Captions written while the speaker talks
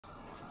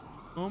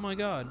Oh my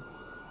god.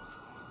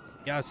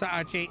 Yo, what's up,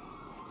 Archie?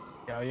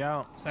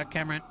 Yo. What's up,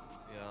 Cameron?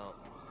 Yeah.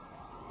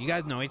 You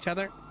guys know each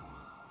other?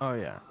 Oh,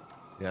 yeah.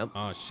 Yep.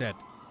 Oh, shit.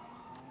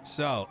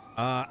 So,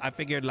 I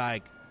figured,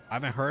 like, I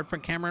haven't heard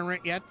from Cameron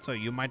yet, so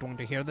you might want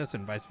to hear this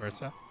and vice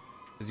versa.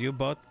 Because you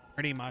both,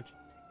 pretty much...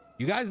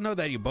 You guys know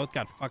that you both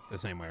got fucked the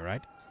same way,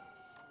 right?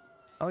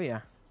 Oh,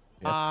 yeah.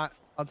 Yep.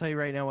 I'll tell you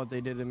right now what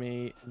they did to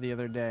me the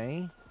other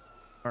day.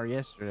 Or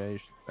yesterday, I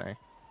should say.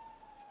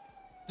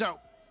 So,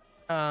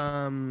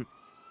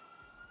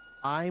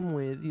 I'm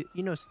with...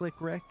 You know Slick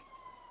Rick?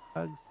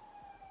 Tuggz?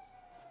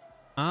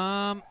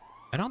 I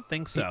don't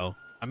think so.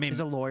 I mean... He's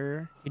a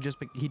lawyer. He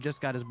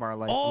just got his bar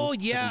license. Oh,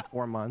 yeah. In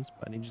 4 months,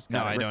 but he just No,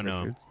 got I Rick don't know.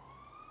 Richards.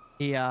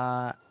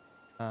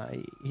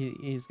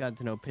 He's got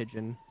to know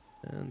Pigeon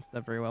and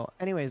stuff very well.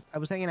 Anyways, I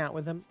was hanging out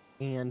with him,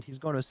 and he's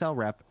going to a cell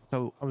rep,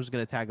 so I was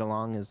gonna tag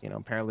along as, you know,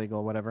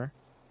 paralegal, whatever,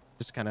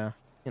 just kind of,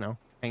 you know,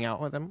 hang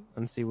out with him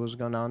and see what was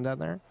going on down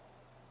there.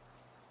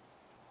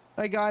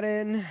 I got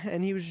in,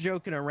 and he was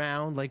joking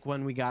around, like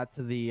when we got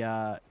to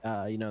the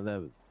you know,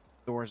 the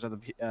doors of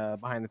the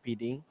behind the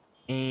PD,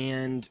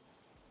 and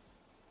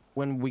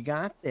when we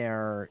got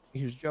there,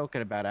 he was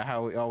joking about it,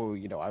 how, oh,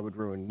 you know, I would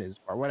ruin his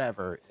bar,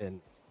 whatever,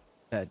 and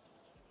that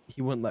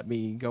he wouldn't let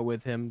me go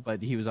with him,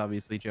 but he was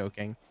obviously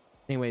joking.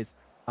 Anyways,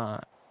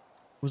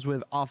 was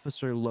with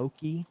Officer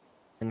Loki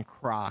and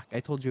Croc. I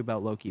told you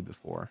about Loki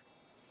before.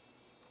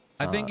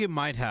 I think you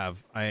might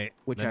have.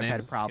 Which I've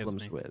had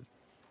problems with.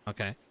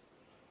 Okay.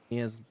 He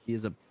has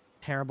a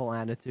terrible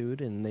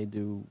attitude, and they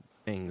do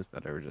things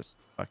that are just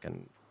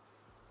fucking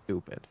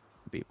stupid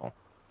to people.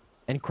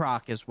 And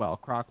Croc as well.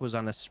 Croc was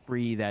on a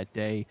spree that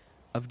day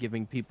of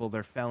giving people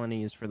their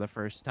felonies for the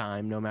first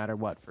time, no matter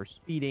what, for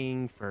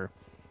speeding, for,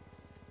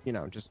 you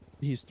know, just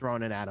he's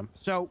throwing it at him.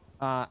 So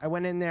I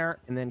went in there,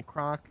 and then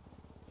Croc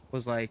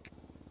was like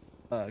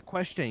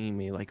questioning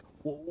me, like,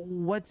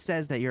 what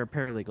says that you're a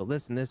paralegal?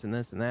 This and this and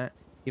this and that.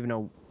 Even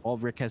though all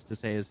Rick has to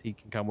say is he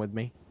can come with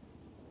me.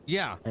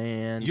 Yeah.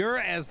 And you're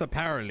as the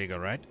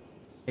paralegal, right?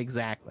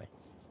 Exactly.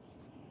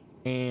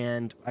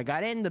 And I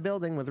got in the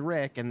building with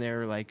Rick, and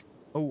they're like,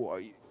 oh,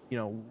 you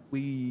know,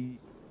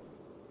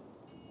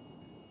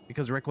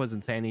 because Rick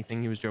wasn't saying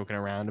anything, he was joking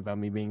around about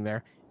me being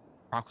there.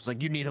 Croc was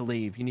like, you need to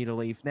leave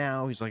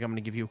now. He's like, I'm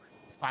gonna give you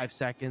 5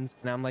 seconds.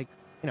 And I'm like,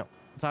 you know,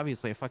 it's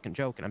obviously a fucking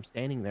joke, and I'm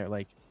standing there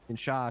like in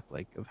shock,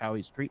 like, of how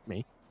he's treating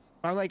me.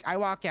 So I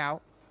walk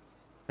out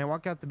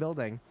the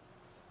building,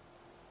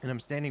 and I'm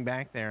standing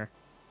back there,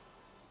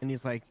 and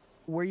he's like,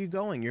 where are you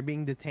going? You're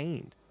being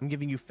detained. I'm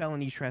giving you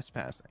felony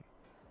trespassing.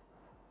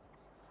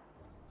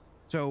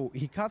 So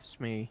he cuffs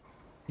me.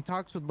 He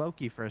talks with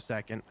Loki for a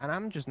second, and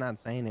I'm just not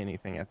saying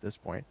anything at this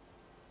point.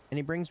 And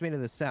he brings me to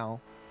the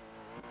cell,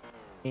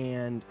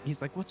 and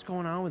he's like, what's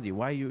going on with you?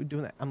 Why are you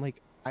doing that? I'm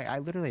like, I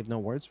literally have no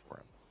words for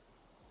him.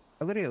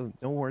 I literally have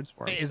no words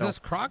for him. Is this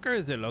Croc or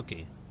is it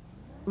Loki?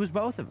 It was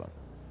both of them.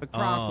 But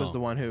Croc was the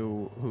one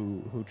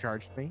who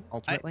charged me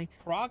ultimately.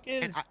 Croc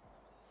is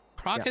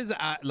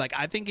like,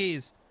 I think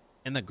he's,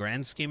 in the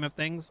grand scheme of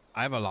things,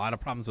 I have a lot of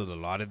problems with a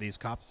lot of these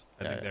cops.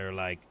 I think they're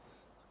like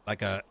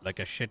a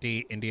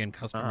shitty Indian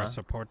customer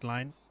support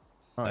line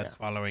that's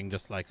following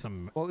just like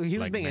some. Well, he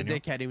was like being manual. a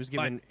dickhead. He was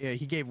giving.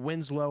 He gave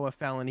Winslow a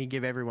felony. He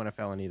gave everyone a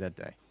felony that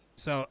day.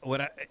 So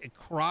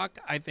Croc,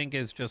 I think,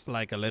 is just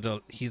like a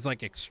little. He's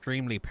like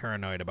extremely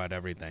paranoid about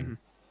everything. Mm-hmm.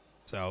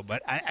 So,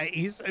 but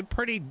he's a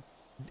pretty.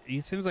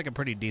 He seems like a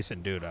pretty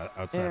decent dude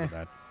outside of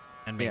that.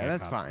 And being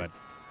that's cop, fine.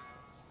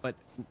 But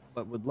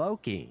with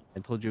Loki, I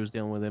told you I was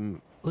dealing with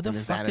him. Who the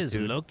fuck is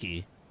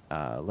Loki?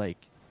 Like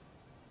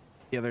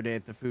the other day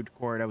at the food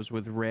court, I was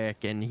with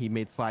Rick, and he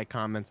made sly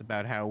comments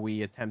about how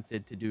we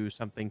attempted to do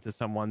something to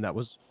someone that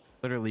was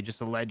literally just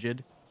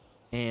alleged.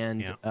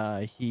 And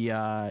he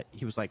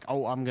was like,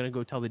 oh, I'm gonna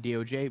go tell the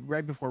DOJ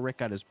right before Rick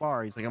got his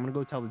bar. He's like, I'm gonna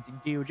go tell the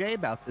DOJ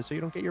about this so you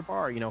don't get your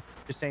bar, you know,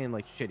 just saying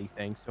like shitty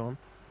things to him.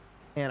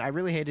 And I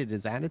really hated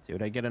his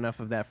attitude. I get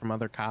enough of that from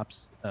other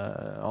cops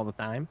all the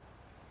time.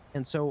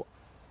 And so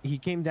he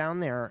came down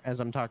there as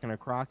I'm talking to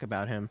Croc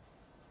about him,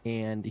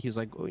 and he was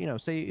like, well, you know,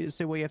 say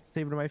what you have to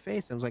say to my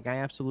face. I was like, I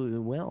absolutely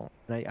will.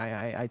 And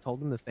I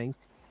told him the things,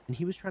 and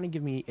he was trying to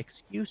give me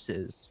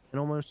excuses and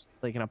almost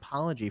like an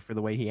apology for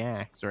the way he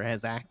acts or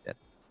has acted.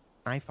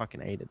 I fucking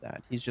hated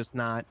that. He's just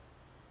not.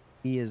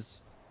 I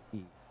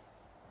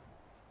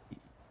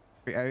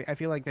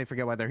feel like they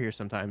forget why they're here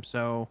sometimes.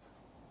 So,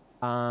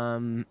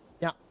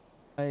 yeah,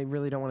 I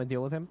really don't want to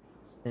deal with him,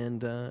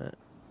 and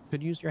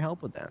could use your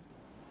help with that.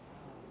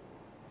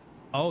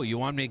 Oh, you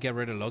want me to get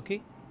rid of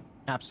Loki?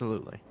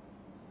 Absolutely.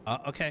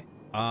 Okay.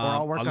 Or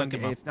I'll work on.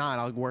 If not,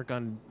 I'll work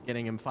on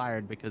getting him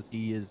fired because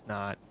he is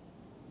not.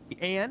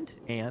 And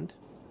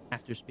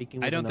after speaking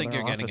with I don't think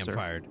you're officer, getting him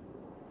fired.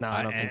 No,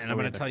 I don't think so. And I'm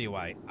going to tell you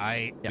why.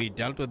 We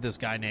dealt with this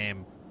guy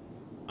named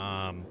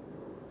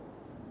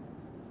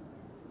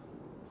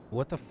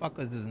what the fuck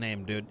was his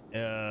name, dude?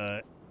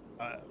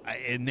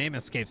 His name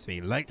escapes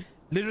me. Like,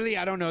 literally,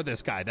 I don't know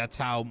this guy. That's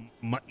how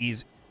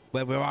he's.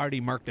 Well, we've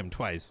already marked him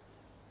twice.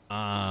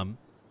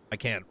 I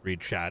can't read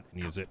chat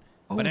and use it.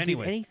 Oh, But did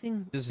anyway,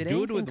 anything? this did dude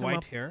anything with come white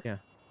up- hair, Yeah.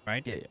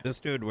 right? Yeah, yeah. This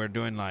dude, we're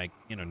doing like,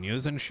 you know,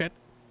 news and shit.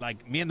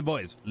 Like me and the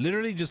boys,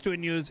 literally just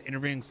doing news,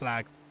 interviewing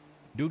slacks.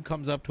 Dude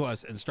comes up to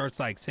us and starts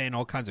like saying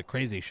all kinds of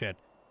crazy shit.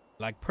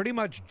 Like pretty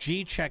much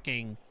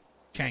G-checking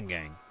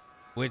Changang,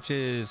 which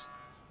is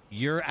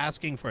you're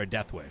asking for a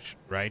death wish,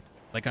 right?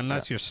 Like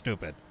unless you're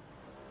stupid.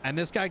 And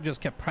this guy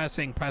just kept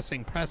pressing.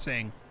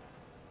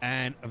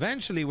 And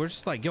eventually we're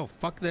just like, yo,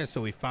 fuck this.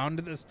 So we found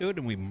this dude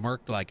and we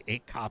murked like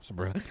 8 cops,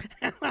 bro.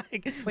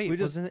 Like, Wait, we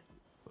just, wasn't it?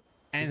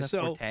 and Is that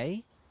so,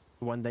 Forte?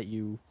 The one that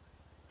you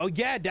oh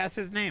yeah, that's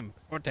his name,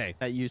 Forte.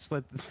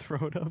 slit the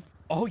throat of?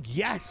 Oh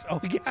yes, oh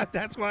yeah,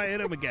 that's why I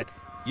hit him again.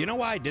 You know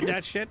why I did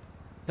that shit?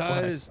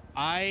 Because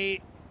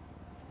I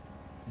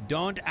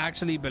don't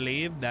actually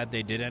believe that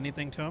they did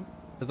anything to him.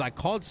 Because I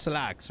called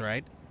Slacks,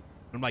 right?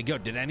 I'm like, yo,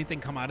 did anything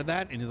come out of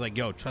that? And he's like,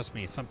 yo, trust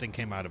me, something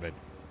came out of it.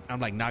 I'm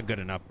like, not good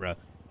enough, bro.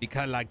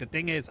 Because like the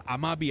thing is, I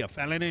might be a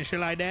felon and shit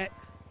like that,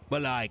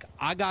 but like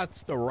I got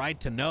the right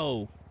to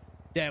know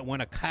that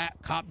when a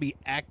cop be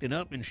acting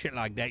up and shit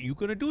like that, you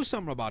gonna do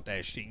something about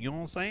that shit. You know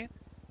what I'm saying?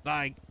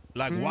 Like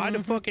why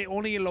the fuck ain't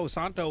only in Los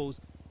Santos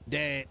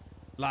that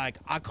like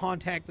I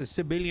contact the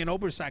civilian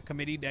oversight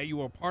committee that you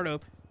were part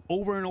of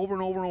over and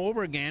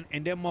over again,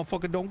 and that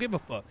motherfucker don't give a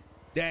fuck.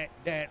 That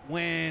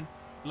when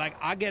like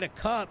I get a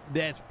cop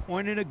that's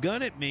pointing a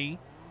gun at me,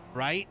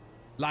 right?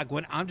 Like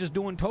when I'm just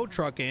doing tow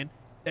trucking,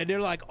 that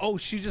they're like, oh,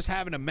 she's just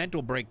having a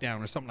mental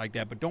breakdown or something like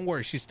that. But don't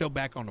worry, she's still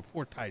back on the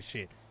Fort type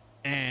shit.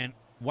 And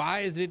why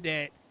is it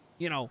that,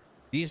 you know,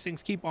 these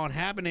things keep on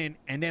happening?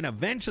 And then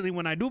eventually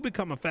when I do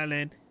become a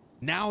felon,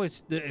 now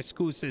it's the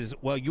excuse is,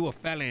 well, you a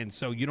felon,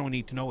 so you don't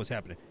need to know what's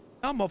happening.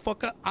 No,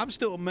 motherfucker, I'm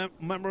still a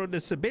member of the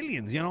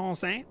civilians. You know what I'm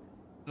saying?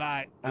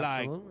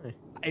 Absolutely.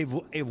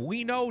 If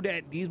we know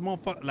that these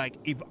motherfuckers, like,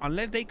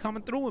 unless they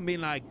coming through and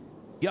being like,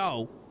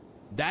 yo,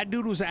 that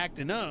dude was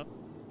acting up,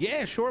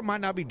 yeah, sure, it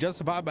might not be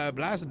justified by a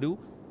blast dude.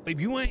 But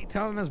if you ain't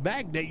telling us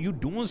back that you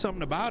doing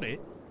something about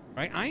it,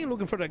 right? I ain't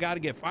looking for the guy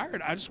to get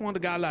fired. I just want the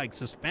guy like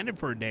suspended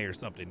for a day or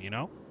something, you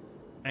know?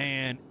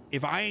 And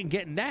if I ain't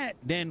getting that,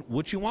 then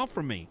what you want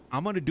from me?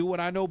 I'm gonna do what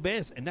I know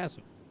best, and that's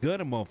good,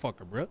 a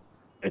motherfucker, bro.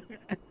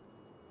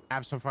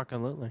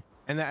 Absolutely.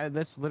 And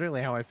that's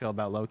literally how I feel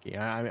about Loki.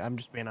 I'm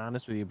just being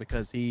honest with you,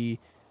 because the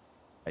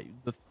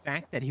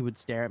fact that he would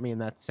stare at me in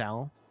that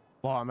cell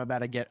while I'm about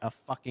to get a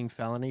fucking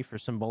felony for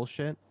some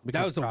bullshit.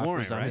 That was the Croc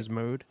warrant, on right? his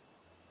mood.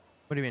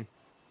 What do you mean?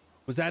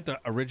 Was that the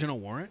original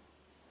warrant?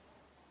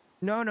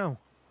 No.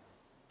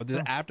 Or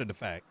this after the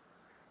fact?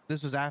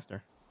 This was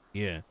after.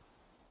 Yeah.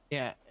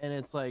 Yeah, and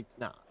it's like,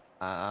 no,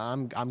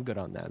 I'm good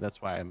on that.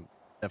 That's why I'm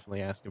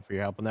definitely asking for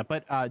your help on that.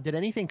 But did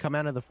anything come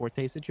out of the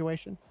Forte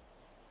situation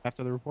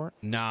after the report?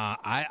 Nah,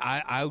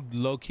 I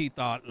low-key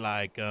thought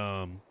like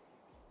they're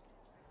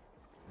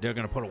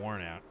gonna put a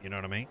warrant out, you know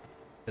what I mean?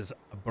 Because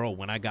bro,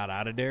 when I got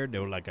out of there,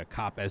 there was like a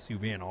cop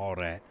SUV and all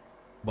that,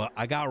 but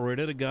I got rid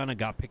of the gun and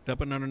got picked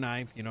up another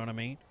knife, you know what I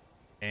mean?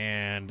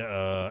 And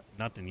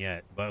nothing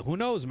yet, but who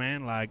knows,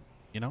 man? Like,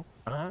 you know,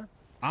 I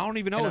don't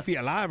even know if he's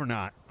alive or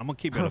not. I'm gonna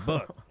keep it a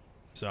buck.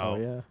 So oh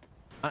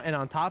yeah. And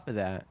on top of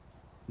that,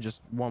 just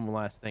one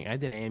last thing, I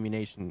did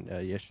ammunition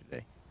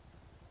yesterday,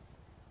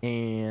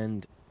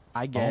 and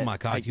I get, oh my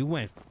god, you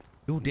went,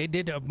 dude, they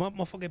did a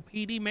motherfucking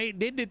PD mate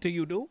did it to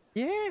you, dude.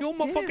 Yeah, you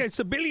motherfucking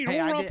civilian. Hey,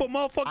 You I run did- for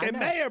motherfucking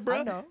mayor,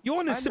 bro. You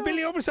on the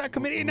civilian oversight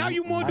committee, and now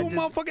you want to do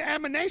motherfucking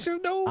ammunition,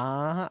 dude.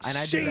 And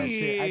I did that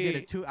shit. I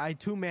did I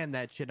two-man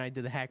that shit, and I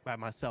did the hack by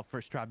myself.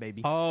 First try,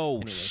 baby. Oh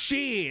Anyway.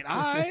 shit!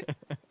 All right,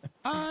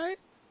 all right.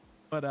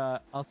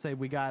 But I'll say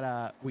we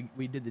got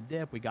we did the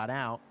dip. We got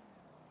out,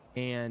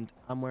 and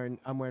I'm wearing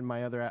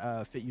my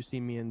other fit. You see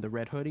me in the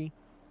red hoodie,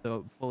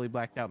 the fully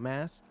blacked out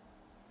mask,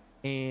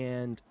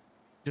 and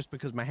just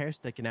because my hair's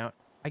sticking out,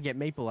 I get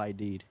Maple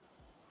ID'd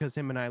because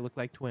him and I look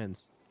like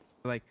twins.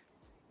 Like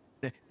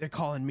they're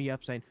calling me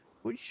up saying,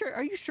 "Are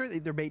you sure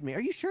they're baiting me?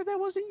 Are you sure that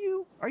wasn't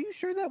you? Are you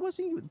sure that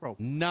wasn't you, bro?"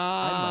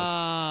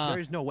 Nah.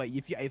 There is no way.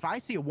 If I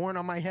see a warrant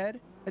on my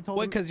head, I told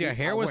Wait, him, because your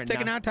hair was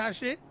sticking now. out, type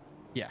shit.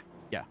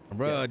 Yeah,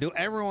 bro, dude,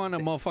 everyone a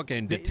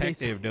motherfucking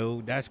detective,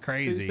 dude. That's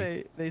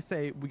crazy. They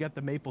say we got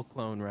the Maple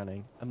clone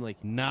running. I'm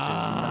like, Nah.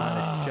 there's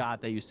not a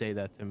shot that you say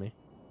that to me.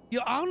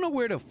 Yo, I don't know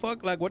where the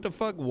fuck, like, what the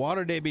fuck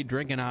water they be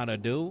drinking out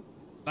of, dude.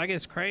 Like,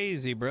 it's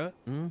crazy, bro.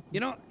 You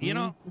know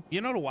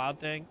the wild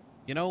thing.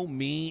 You know,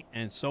 me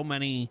and so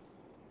many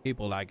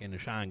people like in the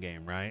Shine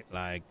game, right?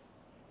 Like,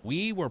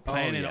 we were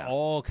planning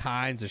all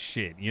kinds of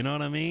shit. You know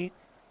what I mean?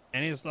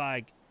 And it's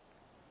like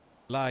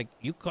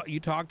you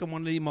talk to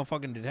one of these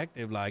motherfucking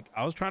detective. Like,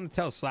 I was trying to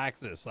tell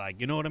Slacks this.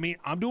 Like, you know what I mean?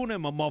 I'm doing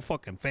him a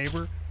motherfucking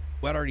favor,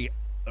 whether he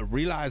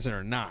realize it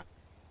or not.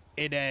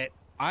 And that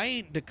I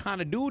ain't the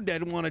kind of dude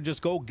that want to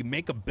just go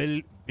make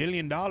 $1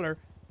 billion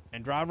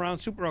and drive around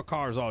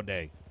supercars all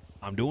day.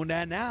 I'm doing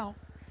that now,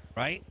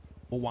 right?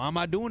 Well, why am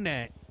I doing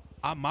that?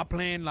 My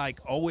plan, like,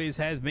 always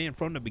has been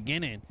from the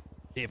beginning.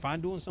 If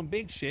I'm doing some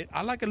big shit,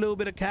 I like a little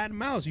bit of cat and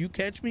mouse. You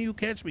catch me, you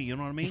catch me. You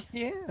know what I mean?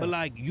 Yeah. But,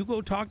 like, you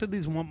go talk to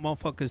these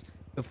motherfuckers.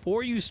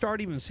 Before you start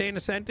even saying a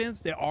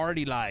sentence, they're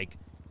already, like,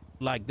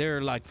 like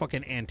their like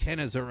fucking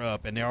antennas are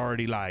up and they're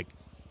already like,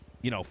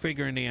 you know,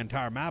 figuring the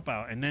entire map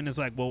out. And then it's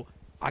like, well,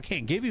 I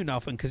can't give you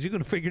nothing because you're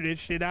gonna figure this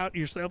shit out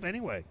yourself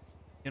anyway.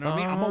 You know what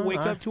I mean? I'm gonna wake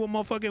up to a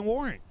motherfucking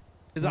warrant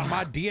because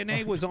my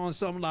DNA was on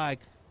some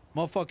like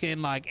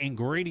motherfucking like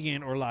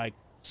ingredient or like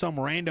some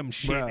random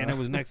shit, and it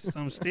was next to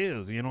some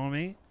stills. You know what I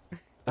mean?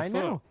 I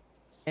know.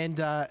 And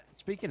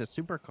speaking of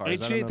supercars, hey,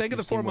 G, think of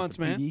the 4 months,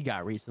 man. PD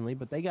got recently,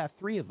 but they got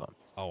 3 of them.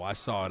 Oh, I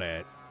saw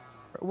that.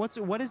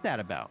 What is that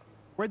about?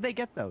 Where'd they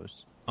get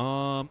those?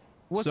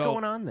 What's so,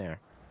 going on there?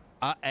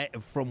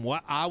 From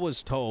what I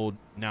was told,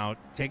 now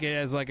take it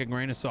as like a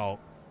grain of salt.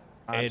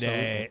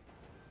 They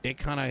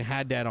kind of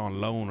had that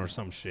on loan or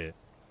some shit,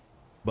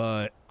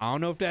 but I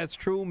don't know if that's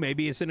true.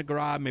 Maybe it's in the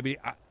garage. Maybe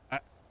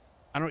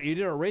I don't.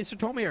 Either a racer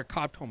told me or a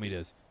cop told me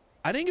this.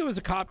 I think it was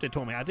a cop that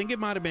told me. I think it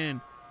might have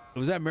been. It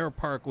was at Mirror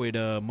Park with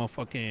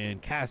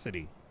motherfucking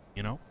Cassidy,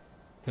 you know,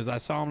 because I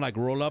saw him like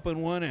roll up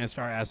in one and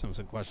start asking him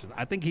some questions.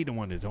 I think he the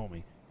one that told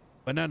me,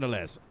 but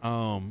nonetheless,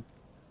 I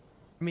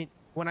mean,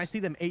 when I see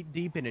them 8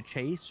 deep in a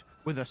chase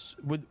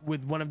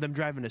with one of them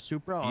driving a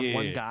Supra on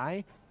one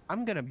guy,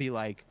 I'm gonna be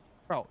like,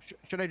 bro,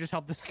 should I just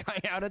help this guy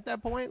out at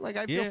that point? Like,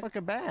 I feel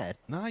fucking bad.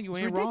 Nah, you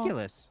it's ain't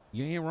ridiculous. Wrong.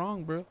 You ain't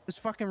wrong, bro. It's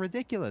fucking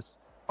ridiculous.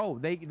 Oh,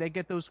 they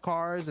get those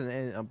cars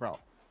and bro,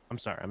 I'm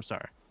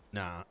sorry.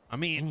 Nah, I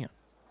mean,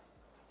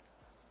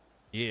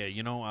 yeah,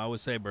 you know, I would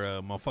say,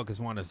 bro,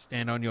 motherfuckers want to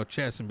stand on your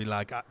chest and be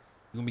like, you're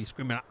gonna be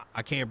screaming,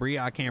 I can't breathe,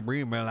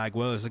 but like,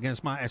 well, it's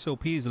against my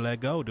SOPs to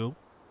let go, dude.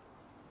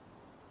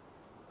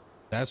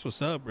 That's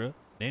what's up, bro.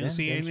 They don't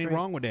see anything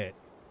wrong with that.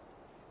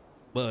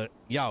 But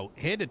yo,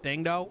 here's the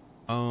thing though.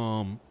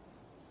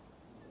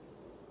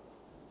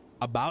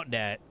 About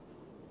that,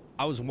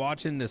 I was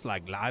watching this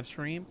like live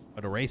stream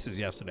of the races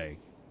yesterday.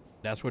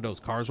 That's where those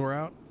cars were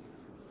out.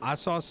 I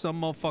saw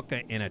some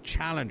motherfucker in a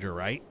Challenger,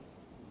 right?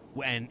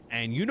 And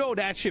you know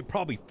that shit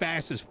probably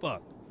fast as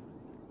fuck.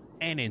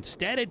 And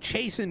instead of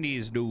chasing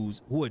these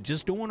dudes who are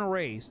just doing a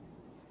race,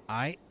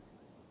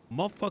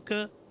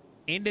 motherfucker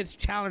in this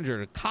Challenger,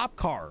 the cop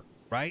car,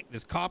 right?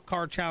 This cop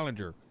car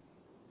Challenger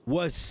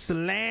was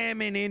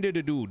slamming into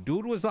the dude.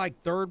 Dude was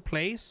like 3rd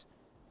place.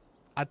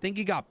 I think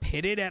he got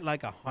pitted at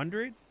like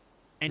 100.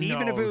 And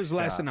even if it was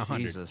less than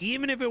 100,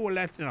 even if it were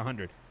less than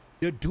 100,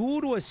 the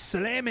dude was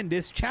slamming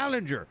this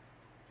Challenger,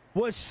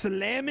 was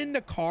slamming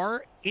the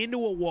car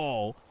into a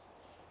wall,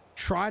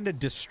 trying to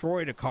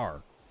destroy the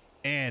car.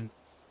 And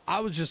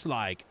I was just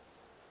like,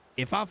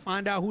 if I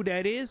find out who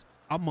that is,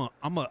 I'm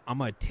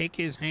gonna take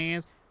his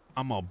hands.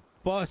 I'm gonna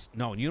bust.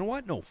 No, you know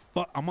what? No,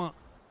 fuck. I'm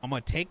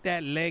gonna take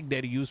that leg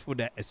that he used for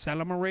that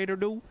accelerator,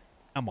 dude.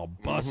 I'm gonna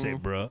bust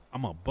it, bro.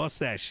 I'm gonna bust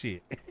that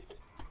shit.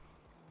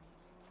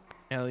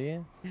 Hell yeah.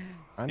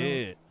 I know.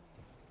 Yeah.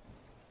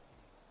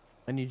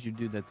 I need you to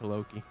do that to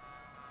Loki.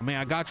 I mean,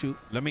 I got you.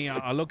 Let me.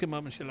 I'll look him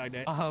up and shit like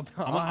that. I'm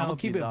gonna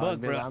keep it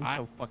bug, bro. I'm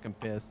so fucking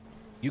pissed.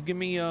 You give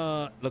me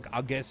look.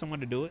 I'll get someone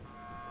to do it.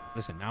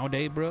 Listen,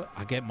 nowadays, bro,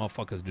 I get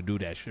motherfuckers to do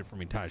that shit for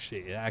me. Type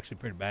shit. It's actually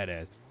pretty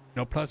badass. You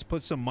know, plus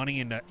put some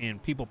money in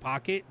people's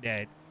pocket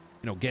that, you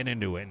know, get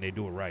into it and they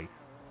do it right.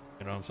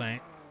 You know what I'm saying?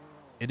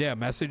 Is there a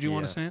message you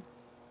want to send?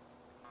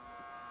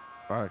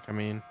 Fuck, I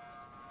mean,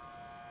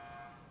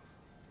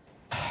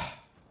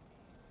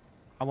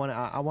 I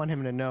want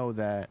him to know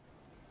that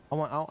I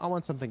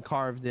want something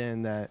carved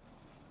in that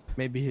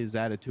maybe his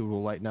attitude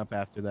will lighten up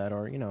after that,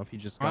 or, you know, if he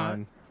just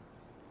gone,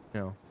 you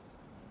know,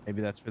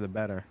 maybe that's for the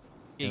better.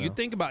 Yeah, you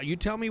think about it. You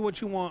tell me what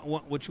you want,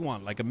 what you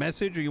want, like a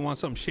message, or you want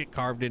some shit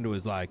carved into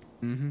his like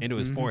into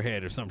his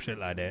forehead or some shit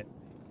like that.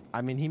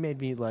 I mean, he made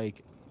me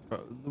like. I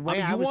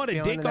mean, you want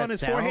a dick on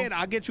his forehead?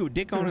 I'll get you a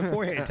dick on his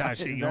forehead type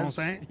shit. You know what I'm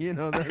saying? You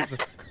know,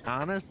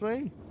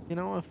 honestly, you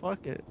know what?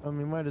 Fuck it. I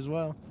mean, might as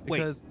well.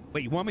 Because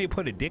wait, you want me to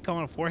put a dick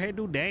on a forehead,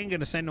 dude? They ain't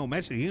gonna send no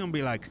message. He gonna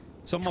be like,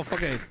 some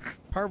motherfucking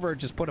pervert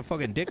just put a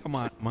fucking dick on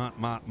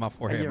my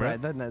forehead, you're bro.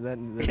 Right. That's not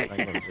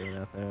gonna do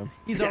nothing.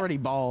 He's already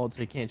bald,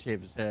 so he can't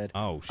shave his head.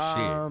 Oh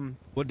shit.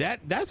 Well,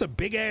 that's a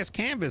big ass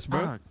canvas,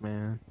 bro. Fuck,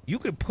 man. You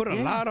could put a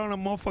lot on a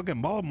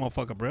motherfucking bald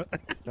motherfucker, bro. I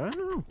don't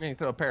know. You can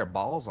throw a pair of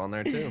balls on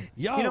there too.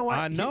 Yo, you know what?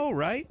 I know,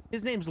 right?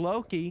 His name's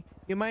Loki.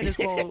 You might as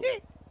well,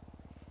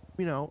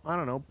 you know, I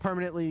don't know,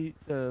 permanently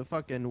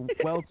fucking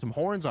weld some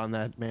horns on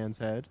that man's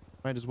head.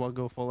 Might as well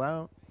go full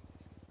out.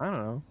 I don't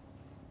know,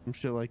 some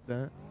shit like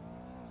that.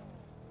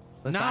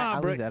 Listen,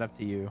 I'll leave that up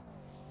to you.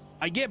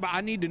 I get, but I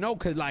need to know,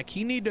 cause like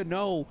he need to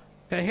know.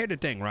 Cause here's the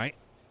thing, right?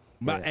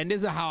 But and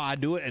this is how I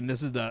do it, and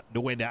this is the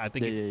way that I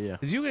think. Yeah.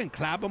 Cause you can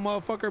clap a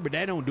motherfucker, but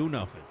that don't do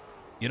nothing.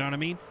 You know what I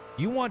mean?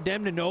 You want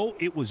them to know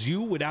it was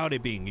you without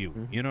it being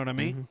you. You know what I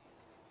mean?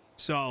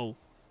 So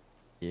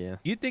yeah,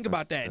 you think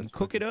about that and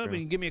cook it up,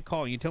 and you give me a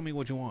call. And you tell me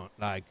what you want,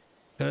 like,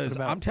 cause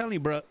I'm telling you,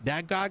 bro,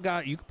 that guy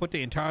got. You could put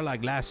the entire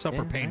like Last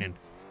Supper painting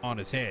on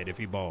his head if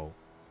he bald.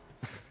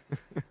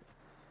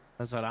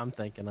 That's what I'm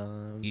thinking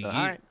of. So, all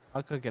right,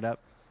 I'll cook it up.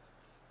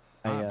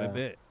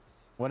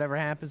 Whatever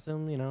happens to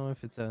him, you know,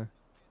 if it's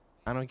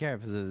I don't care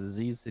if it's a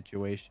disease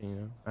situation, you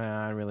know.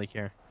 I don't really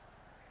care.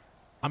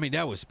 I mean,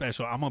 that was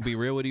special. I'm gonna be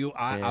real with you.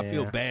 I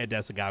feel bad.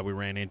 That's the guy we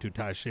ran into.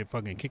 Type shit.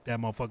 Fucking kicked that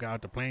motherfucker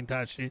out the plane.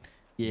 Type shit.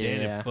 Yeah.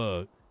 Dead as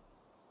fuck.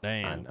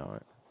 Damn. I know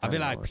it. I feel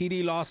like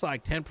PD lost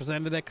like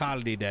 10% of their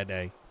quality that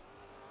day.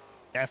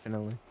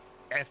 Definitely.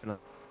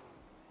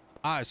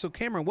 All right, so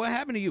Cameron, what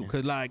happened to you?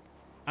 Cause like,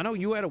 I know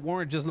you had a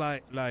warrant just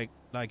like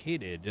he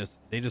did.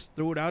 They just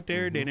threw it out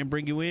there. They didn't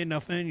bring you in,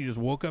 nothing. You just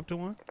woke up to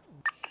one.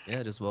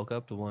 Yeah, just woke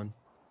up to one.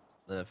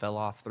 Then it fell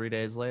off 3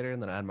 days later,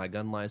 and then I had my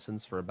gun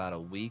license for about a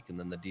week, and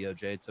then the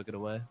DOJ took it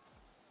away.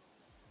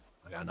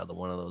 I got another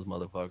one of those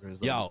motherfuckers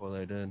before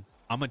they did.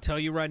 I'm gonna tell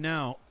you right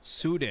now,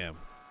 sue them.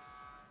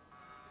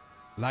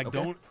 Like,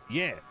 Okay.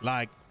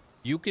 like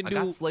you can I do.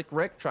 got Slick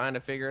Rick trying to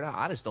figure it out.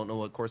 I just don't know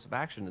what course of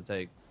action to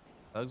take.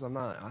 Tuggz,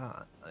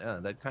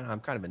 I'm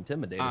kind of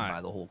intimidated by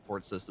the whole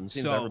court system.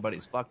 Seems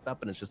everybody's fucked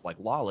up and it's just like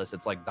lawless.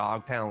 It's like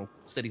Dogtown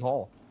City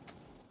Hall. I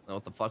don't know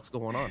what the fuck's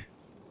going on.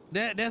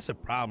 That's a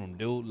problem,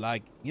 dude.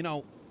 Like, you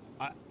know,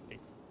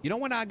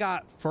 when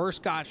I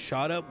first got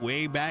shot up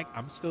way back,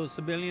 I'm still a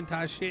civilian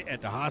type shit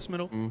at the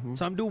hospital.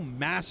 Some dude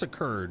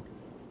massacred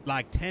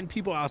like 10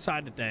 people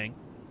outside the thing.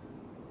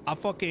 I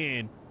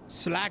fucking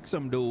slacked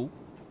some dude.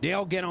 They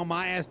all get on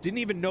my ass, didn't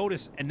even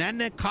notice, and then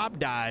that cop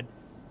died.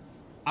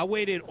 I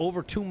waited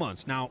over 2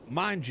 months. Now,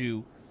 mind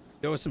you,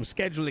 there was some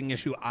scheduling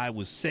issue. I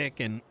was sick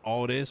and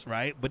all this,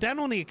 right? But that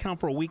only account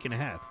for a week and a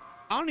half.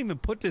 I don't even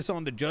put this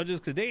on the judges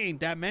because there ain't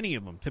that many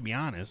of them, to be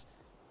honest.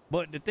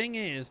 But the thing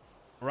is,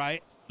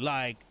 right,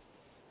 like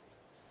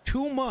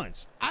 2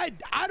 months. I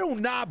do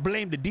not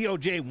blame the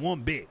DOJ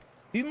one bit.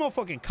 These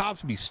motherfucking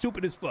cops be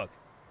stupid as fuck.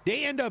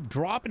 They end up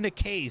dropping the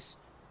case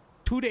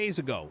 2 days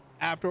ago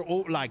after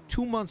like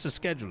 2 months of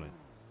scheduling.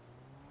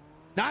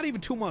 Not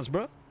even 2 months,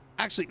 bro.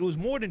 Actually, it was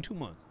more than 2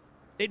 months.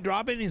 They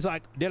drop it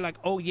and they're like,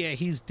 oh yeah,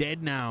 he's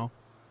dead now.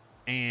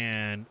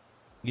 And,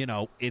 you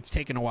know, it's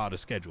taking a while to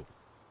schedule.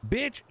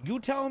 Bitch, you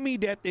telling me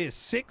that there's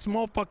 6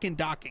 motherfucking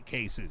docket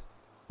cases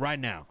right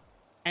now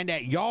and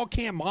that y'all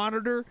can't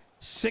monitor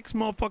 6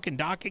 motherfucking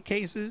docket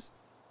cases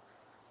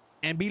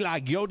and be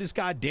like, yo, this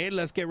guy dead,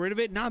 let's get rid of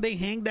it? Now they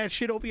hang that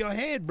shit over your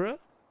head, bro.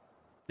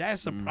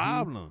 That's a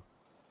problem.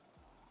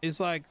 It's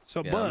like,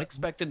 so, yeah, but I'm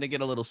expecting to get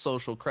a little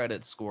social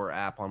credit score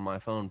app on my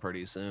phone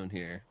pretty soon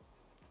here.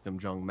 Kim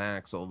Jong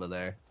Max over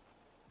there.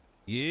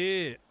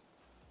 Yeah.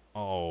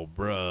 Oh,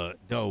 bruh.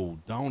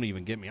 Don't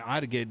even get me. I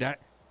had to get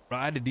that. Bro,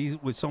 I had to deal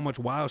with so much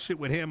wild shit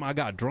with him. I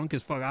got drunk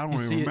as fuck. I don't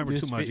even remember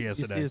too much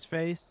yesterday. You see his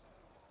face?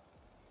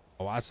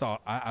 Oh, I saw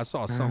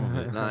some of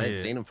it. No, I ain't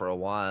seen him for a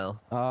while.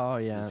 Oh,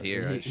 yeah. He's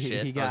here.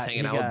 I was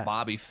hanging out with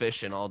Bobby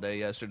fishing all day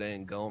yesterday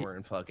in Gomer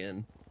and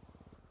fucking...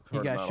 He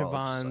got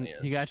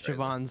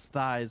Siobhan's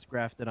thighs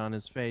grafted on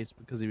his face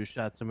because he was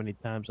shot so many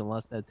times and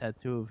lost that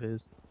tattoo of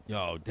his.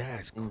 Yo,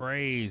 that's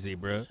crazy,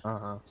 bro.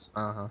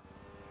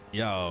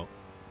 Yo.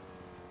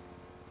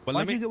 But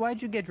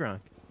why'd you get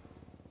drunk?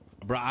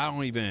 Bro, I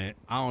don't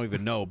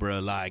even know, bro.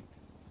 Like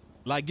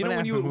you know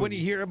when you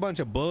hear a bunch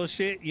of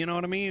bullshit, you know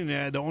what I mean?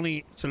 The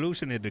only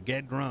solution is to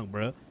get drunk,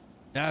 bro.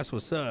 That's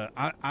what's up.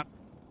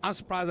 I'm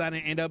surprised I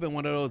didn't end up in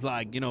one of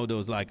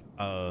those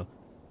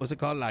what's it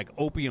called? Like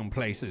opium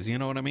places, you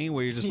know what I mean?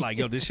 Where you're just like,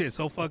 yo, this shit's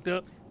so fucked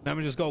up. Let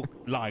me just go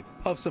like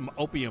puff some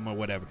opium or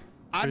whatever.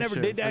 I never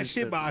did that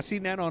shit, but I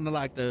seen that on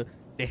the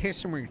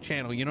History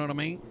Channel, you know what I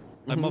mean?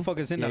 Like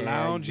motherfuckers in the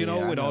lounge, you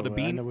know, with all the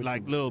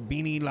little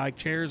beanie like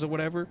chairs or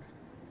whatever.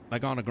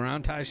 Like on the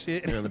ground type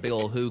shit. You know, the big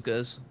old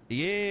hookahs.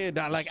 Yeah,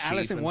 like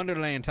Alice in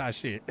Wonderland type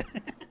shit.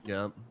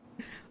 Yep.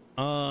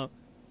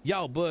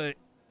 Yo, but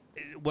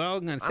what I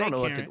was gonna say, I don't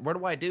know Karen, what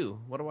do I do?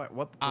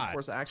 What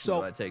course of action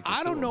do I take?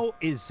 I don't know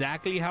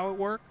exactly how it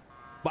worked,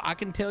 but I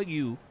can tell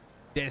you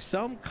there's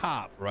some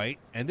cop, right?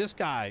 And this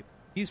guy,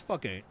 he's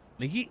fucking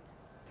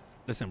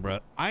listen, bro,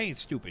 I ain't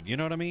stupid, you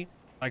know what I mean?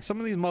 Like some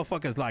of these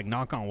motherfuckers like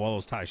knock on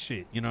walls type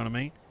shit, you know what I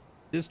mean?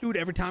 This dude,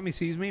 every time he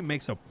sees me,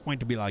 makes a point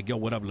to be like, yo,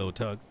 what up, little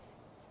Tuggz?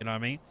 You know what I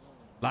mean?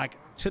 Like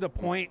to the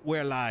point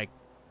where like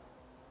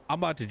I'm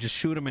about to just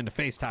shoot him in the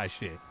face type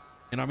shit. You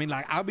know what I mean?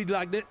 Like I'll be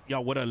like this, yo,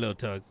 what up, little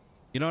Tuggz?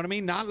 You know what I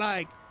mean? Not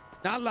like,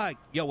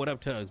 yo, what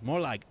up, Tuggz? More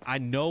like, I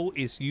know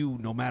it's you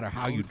no matter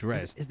how you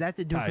dress. Is that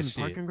the dude from the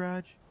parking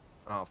garage?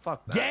 Oh,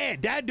 fuck that. Yeah,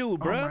 that dude,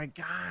 bro. Oh, my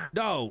God.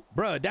 No,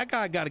 bro, that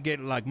guy got to get,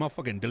 like,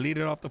 motherfucking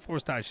deleted off the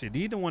force type shit.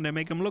 He the one that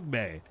make him look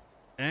bad.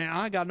 And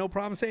I ain't got no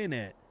problem saying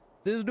that.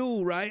 This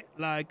dude, right?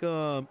 Like,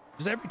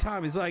 just every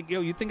time, it's like,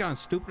 yo, you think I'm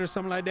stupid or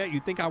something like that? You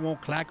think I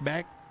won't clack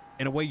back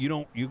in a way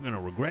you're going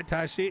to regret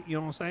type shit? You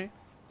know what I'm saying?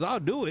 'Cause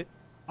I'll do it.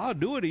 I'll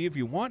do it if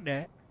you want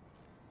that.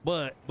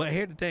 But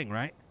here's the thing,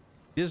 right?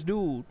 This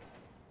dude,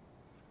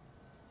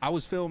 I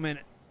was filming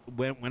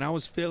when I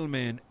was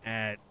filming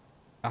at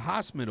a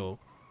hospital,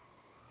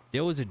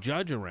 there was a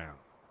judge around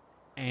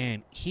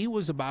and he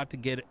was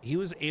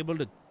able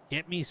to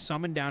get me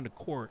summoned down to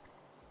court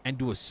and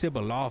do a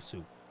civil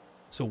lawsuit.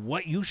 So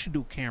what you should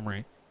do,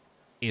 Cameron,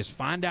 is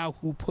find out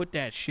who put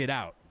that shit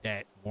out,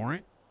 that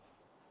warrant.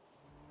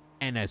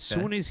 And as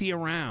soon as he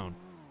around,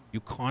 you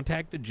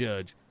contact the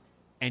judge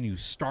and you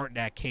start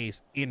that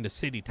case in the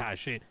city type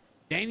shit.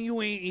 Then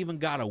you ain't even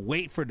gotta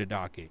wait for the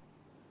docket.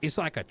 It's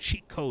like a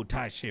cheat code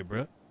type shit,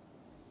 bro.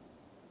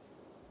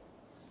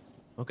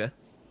 Okay.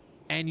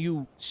 And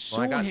you sue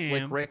Well, I got him.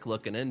 Slick Rick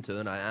looking into it,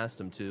 and I asked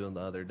him to the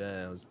other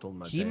day. I was told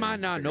him He might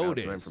not know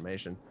this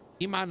information.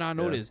 He might not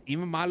know this.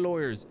 Even my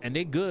lawyers, and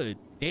they good,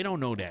 they don't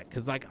know that.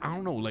 Cause like, I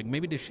don't know, like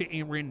maybe the shit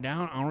ain't written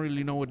down. I don't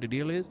really know what the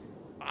deal is.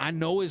 I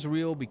know it's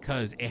real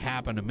because it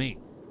happened to me.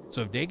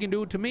 So if they can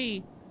do it to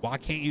me, why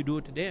can't you do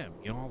it to them?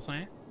 You know what I'm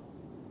saying?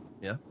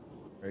 Yeah,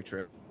 very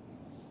true.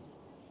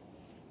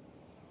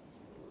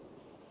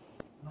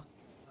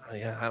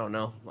 Yeah, I don't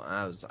know.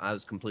 I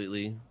was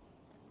completely.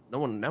 No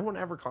one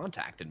ever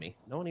contacted me.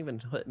 No one even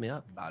hit me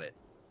up about it.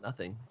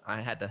 Nothing. I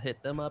had to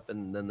hit them up,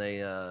 and then they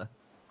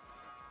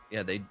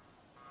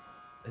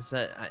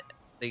said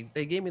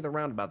they gave me the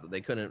roundabout that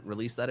they couldn't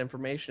release that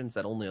information.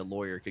 Said only a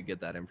lawyer could get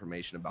that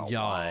information about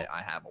why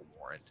I have a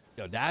warrant.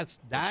 Yo,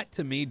 that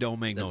to me don't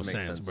make no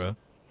sense, bro.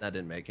 That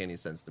didn't make any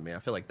sense to me. I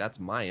feel like that's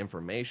my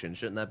information.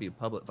 Shouldn't that be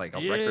public, like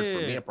a record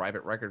for me, a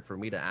private record for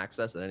me to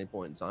access at any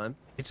point in time?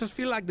 It just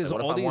feel like there's what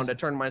all if I these... wanted to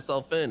turn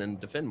myself in and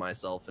defend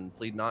myself and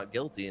plead not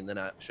guilty, and then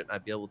shouldn't I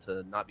be able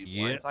to not be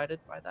blindsided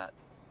by that?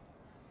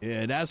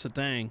 Yeah, that's the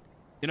thing.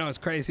 You know, it's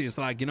crazy. It's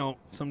like, you know,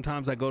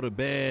 sometimes I go to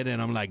bed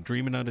and I'm like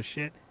dreaming of the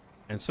shit,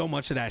 and so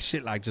much of that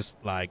shit like just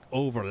like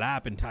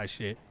overlapping type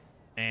shit,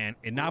 and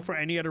not for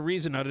any other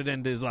reason other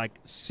than there's like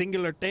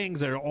singular things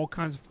that are all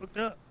kinds of fucked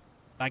up.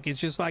 Like, it's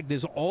just like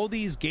there's all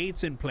these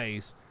gates in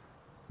place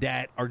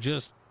that are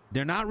just,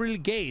 they're not really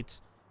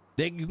gates.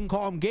 You can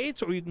call them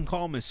gates or you can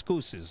call them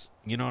excuses.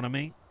 You know what I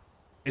mean?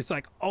 It's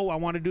like, oh, I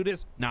want to do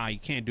this. Nah, you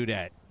can't do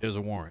that. There's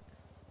a warrant.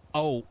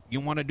 Oh, you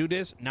want to do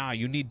this? Nah,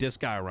 you need this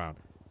guy around.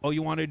 Oh,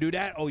 you want to do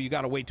that? Oh, you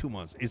got to wait 2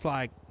 months. It's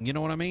like, you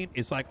know what I mean?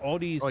 It's like all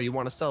these. Oh, you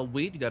want to sell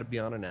weed? You got to be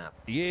on an app.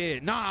 Yeah.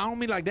 No, I don't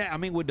mean like that. I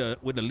mean with the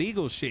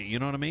legal shit. You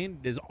know what I mean?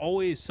 There's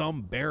always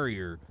some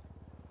barrier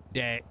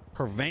that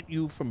prevent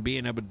you from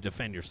being able to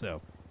defend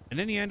yourself. And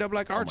then you end up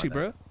like Archie,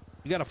 bro.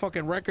 You got a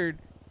fucking record.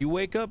 You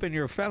wake up and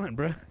you're a felon,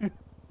 bro.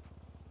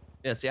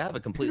 Yeah, see, I have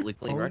a completely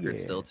clean record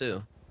still,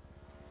 too.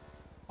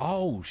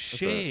 Oh,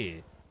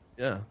 shit.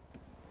 Yeah.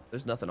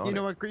 There's nothing on it.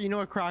 You know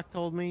what Croc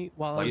told me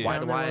while I was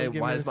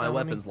why is my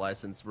weapons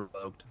license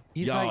revoked?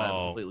 He's like,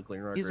 completely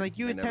clean record. He's like,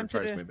 you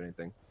attempted to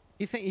anything.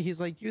 He's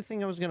like, you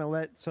think I was gonna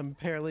let some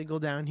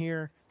paralegal down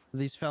here with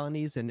these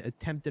felonies and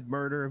attempted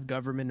murder of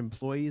government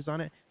employees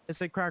on it? It's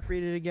like, Croc,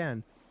 read it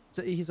again.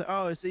 So he's like,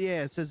 oh,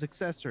 yeah, it says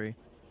accessory.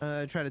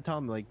 I try to tell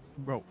him, like,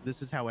 bro,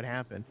 this is how it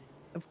happened.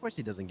 Of course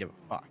he doesn't give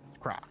a fuck,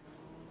 Croc.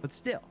 But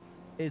still,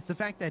 it's the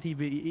fact that he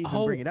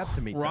even bring it up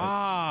to me.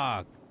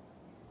 Croc.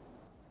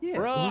 Yeah,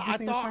 bro,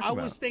 I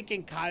was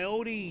thinking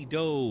coyote,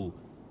 dude.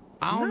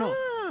 I don't know.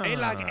 They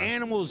like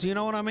animals, you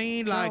know what I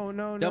mean? Like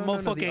the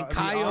motherfucking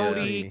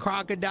coyote,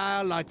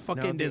 crocodile, like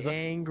fucking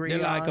angry. They're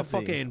like a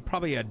fucking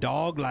probably a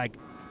dog, like,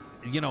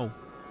 you know,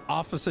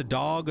 officer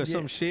dog or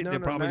some shit. They're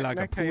probably like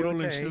a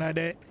poodle and shit like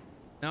that.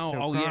 No,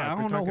 oh yeah,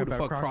 I don't know who the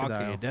fuck Croc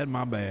is. That's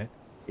my bad.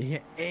 Yeah,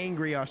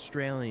 angry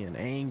Australian,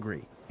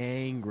 angry.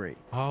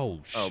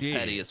 Oh shit. Oh,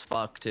 petty as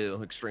fuck too,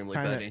 extremely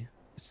petty.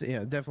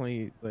 Yeah,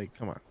 definitely. Like,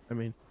 come on. I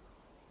mean,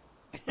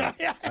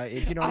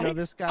 if you don't know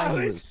this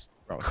guy, he's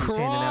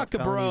handing out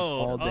felonies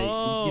all day.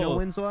 You know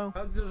Winslow?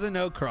 Tuggz doesn't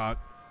know Croc.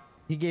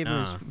 He gave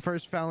him his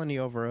first felony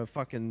over a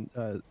fucking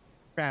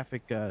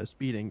traffic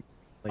speeding.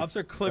 Like,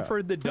 Officer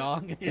Clifford the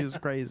dog. It was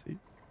crazy.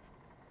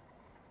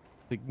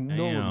 Like,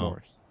 no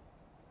remorse.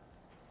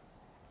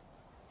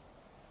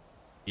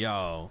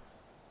 Yo.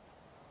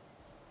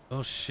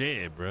 Oh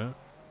shit, bro.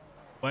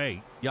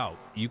 Wait, yo,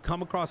 you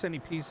come across any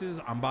pieces?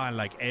 I'm buying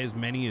like as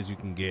many as you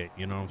can get.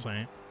 You know what I'm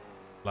saying?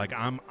 Like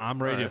I'm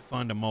ready to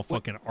fund a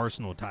motherfucking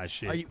arsenal type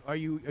shit. Are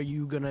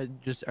you gonna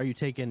are you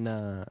taking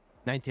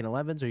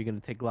 1911s or are you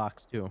gonna take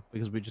Glocks too?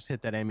 Because we just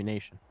hit that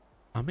ammunition.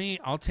 I mean,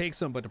 I'll take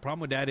some, but the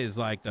problem with that is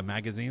like the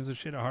magazines and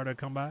shit are harder to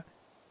come by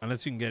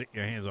unless you can get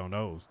your hands on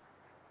those.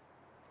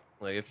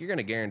 Like if you're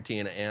gonna guarantee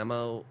an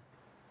ammo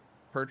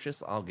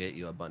purchase, I'll get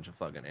you a bunch of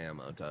fucking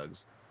ammo,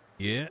 Tuggz.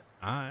 Yeah,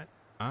 all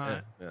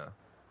right.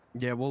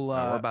 Yeah, we'll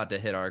we're about to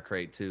hit our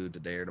crate 2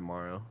 today or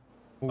tomorrow.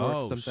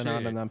 We'll work something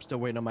out, and I'm still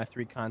waiting on my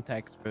 3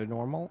 contacts for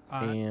normal.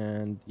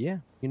 And yeah,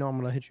 you know, I'm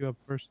gonna hit you up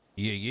first.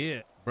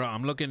 Yeah, bro.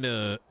 I'm looking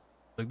to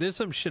like. There's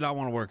some shit I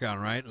want to work on,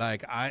 right?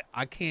 Like I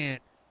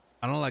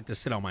don't like to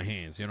sit on my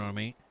hands. You know what I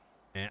mean?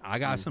 And I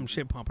got some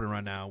shit pumping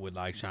right now with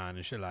like shine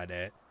and shit like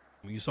that.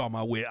 When you saw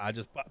my whip, I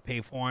just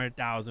paid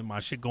 $400,000. My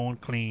shit going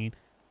clean,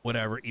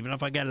 whatever. Even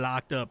if I get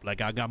locked up,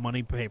 like I got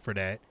money to pay for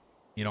that.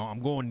 You know, I'm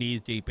going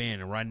knees deep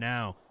in, and right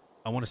now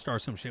I want to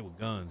start some shit with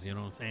guns. You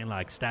know what I'm saying?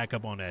 Like stack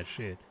up on that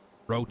shit,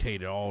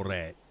 rotate it, all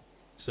that.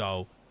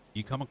 So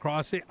you come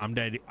across it, I'm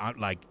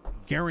like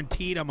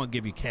guaranteed I'm gonna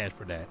give you cash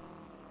for that.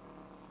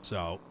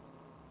 So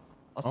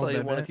I'll sell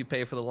you one if you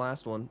pay for the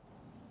last one.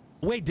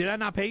 Wait, did I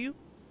not pay you?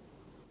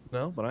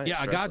 No, but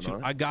I got you.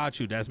 I got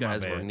you. That's my bad.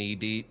 You guys were knee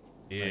deep.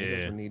 Yeah. You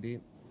guys were knee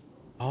deep.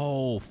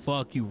 Oh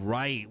fuck, you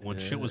right when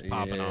shit was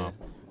popping off.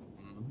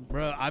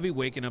 Bro, I be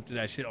waking up to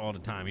that shit all the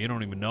time. You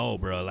don't even know,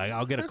 bro. Like,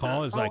 I'll get a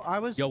call. It's like,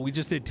 yo, we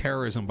just did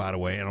terrorism, by the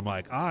way. And I'm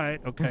like, all right,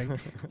 okay.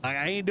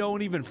 Like,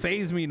 don't even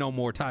phase me no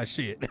more type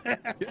shit.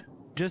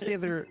 Just the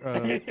other,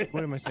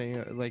 what am I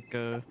saying?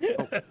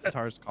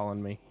 Guitar's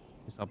calling me.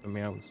 He's helping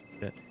me out with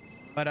shit.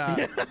 But,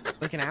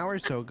 like an hour or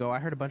so ago, I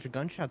heard a bunch of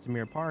gunshots in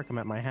Mirror Park. I'm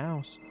at my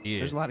house. Yeah.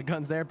 There's a lot of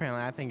guns there,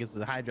 apparently. I think it's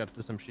a hydra up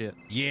to some shit.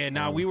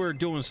 Yeah, we were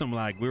doing some,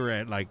 like, we were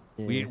at, like,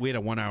 we had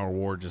a 1 hour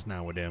war just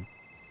now with them.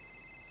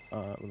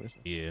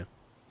 Yeah.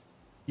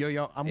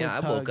 Yo, I'm with I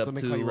Tuggz. woke up Let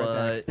me to call you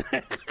right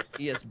back.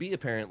 ESB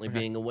apparently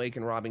being awake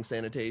and robbing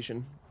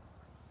sanitation.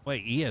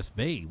 Wait,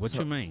 ESB? What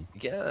you mean?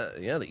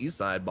 Yeah, the East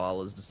Side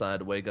Ballers decided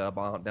to wake up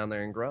down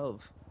there in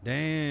Grove.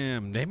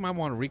 Damn, they might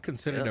want to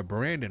reconsider their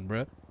branding,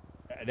 bro.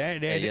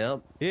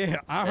 Yeah,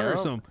 I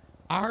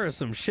heard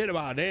some shit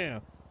about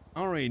them.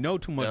 I don't really know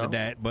too much of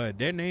that, but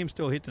their name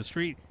still hit the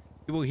street.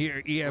 People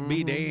hear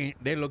ESB,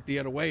 they look the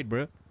other way,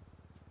 bro.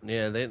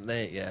 Yeah,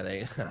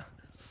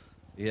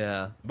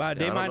 yeah. But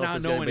they might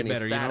not know any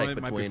better, you know.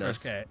 It might be fresh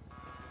cat.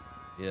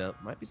 Yeah,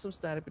 might be some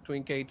static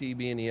between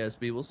KTB and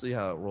ESB. We'll see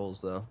how it rolls,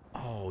 though.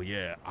 Oh,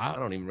 yeah. I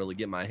don't even really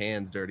get my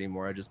hands dirty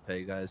anymore. I just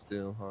pay guys,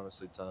 too,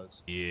 honestly,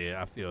 Tuggz.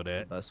 Yeah, I feel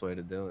that. Best way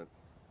to do it.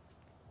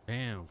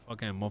 Damn,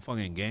 fucking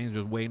motherfucking gangs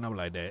just waiting up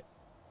like that.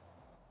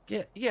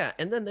 Yeah,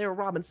 and then they were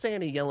robbing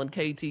Sandy, yelling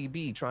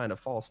KTB, trying to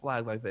false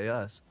flag like they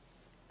us.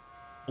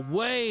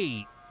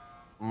 Wait.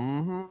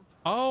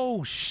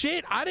 Oh,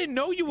 shit. I didn't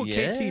know you were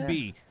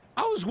KTB.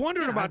 I was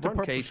wondering about the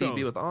purple KTB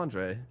show. with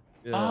Andre.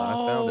 Yeah, I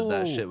founded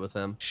that shit with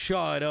him.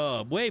 Shut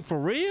up. Wait, for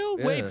real?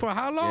 Yeah. Wait, for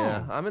how long?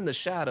 Yeah, I'm in the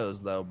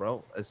shadows though,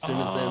 bro. As soon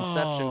as the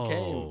inception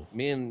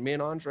came, me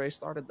and Andre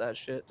started that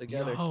shit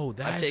together. Yo,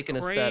 that's I've taken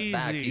crazy. a step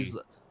back.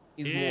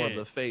 He's more of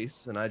the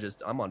face, and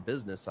I'm on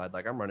business side.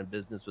 Like I'm running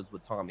businesses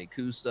with Tommy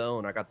Kuso,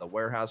 and I got the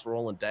warehouse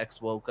rolling.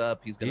 Dex woke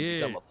up. He's gonna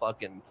become a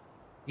fucking.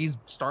 He's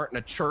starting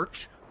a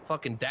church.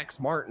 Fucking Dex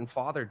Martin,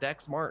 Father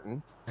Dex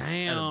Martin.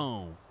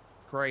 Damn.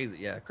 Crazy,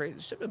 yeah, crazy.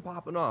 Shit been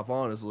popping off,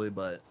 honestly,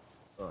 but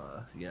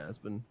yeah, it's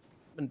been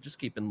just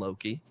keeping low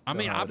key. I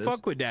mean, I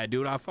fuck with that,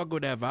 dude. I fuck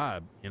with that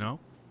vibe, you know.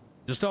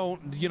 Just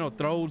don't,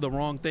 throw the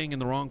wrong thing in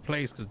the wrong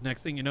place, because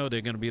next thing you know,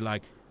 they're gonna be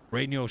like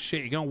rating your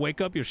shit. You're gonna wake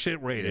up, your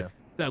shit rated.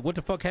 Yeah. Like, what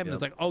the fuck happened?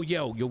 It's like, oh,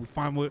 yo, you'll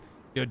find with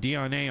your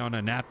DNA on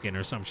a napkin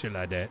or some shit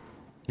like that.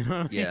 You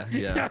know what I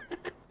mean? Yeah,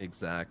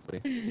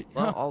 exactly.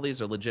 Well, all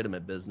these are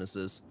legitimate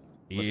businesses.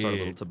 Let's start a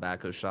little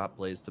tobacco shop,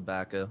 Blaze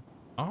Tobacco.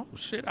 Oh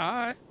shit, all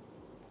right.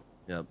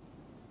 Yep.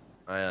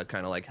 I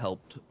kind of like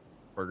helped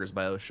Burgers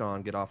by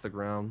O'Shawn get off the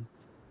ground,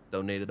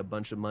 donated a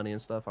bunch of money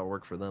and stuff. I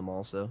work for them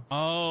also.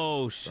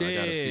 Oh shit! So I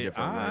got a few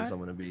different ways I'm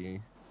gonna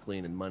be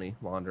cleaning money,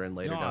 laundering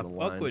later down the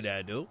line. Fuck with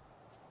that, dude.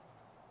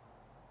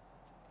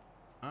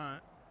 All right.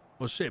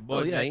 Well, shit,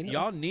 boy.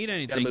 Y'all need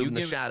anything? You in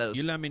the shadows.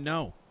 You let me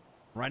know.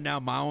 Right now,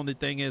 my only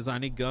thing is I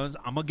need guns.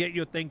 I'm gonna get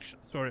your thing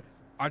sorted,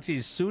 Archie.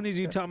 As soon as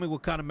you tell me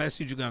what kind of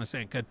message you're gonna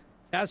send, cause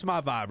that's my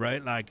vibe,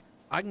 right? Like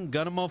I can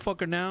gun a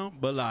motherfucker now,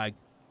 but like.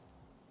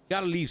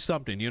 Gotta leave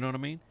something, you know what I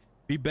mean?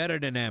 Be better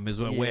than them is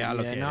the way I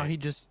look at it. No, he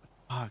just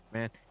fuck,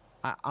 man.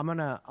 I'm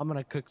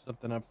gonna cook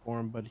something up for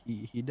him, but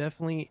he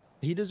definitely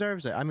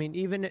deserves it. I mean,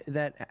 even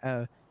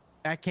that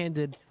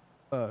backhanded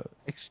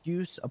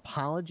excuse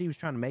apology he was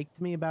trying to make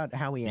to me about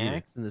how he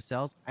acts in the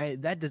cells,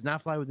 that does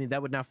not fly with me.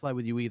 That would not fly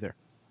with you either.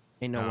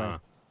 Ain't no way.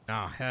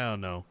 No, hell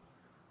no.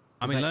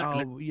 I mean, like,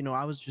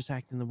 I was just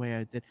acting the way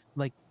I did.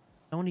 Like,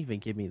 don't even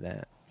give me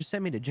that. Just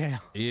send me to jail.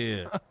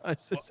 Yeah.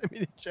 Send me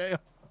to jail.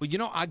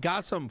 Well, I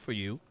got something for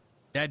you.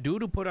 That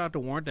dude who put out the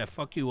warrant that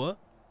fuck you up,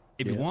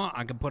 if you want,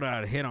 I can put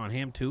out a hit on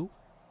him too.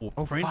 We'll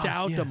print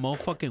out the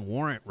motherfucking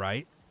warrant,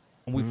 right?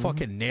 And we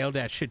fucking nail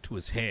that shit to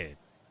his head.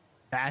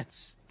 That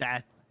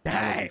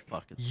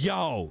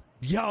yo,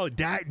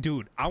 that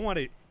dude, I want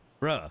it,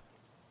 bruh.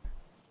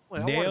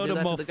 Wait, nail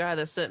the guy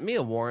that sent me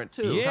a warrant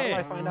too. Yeah. How do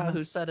I find out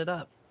who set it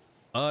up?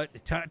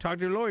 Talk to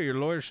your lawyer. Your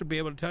lawyer should be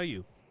able to tell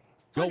you.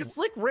 Yo,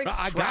 Slick Rick's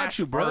I got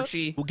you, bro.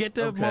 Archie. We'll get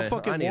the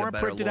motherfucking warrant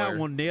printed out.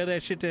 We'll nail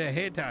that shit to the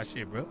head tie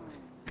shit, bro.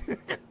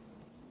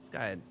 This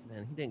guy,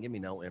 man, he didn't give me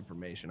no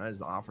information. I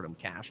just offered him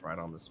cash right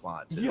on the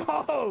spot. Too.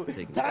 Yo,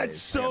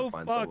 that's so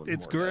fucked.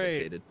 It's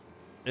great. Dedicated.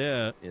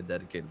 Yeah.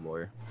 Dedicated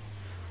lawyer.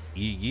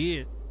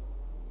 Yeah.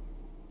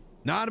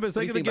 Nah, but what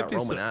do you think about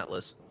Roman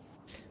Atlas?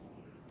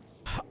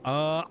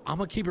 I'm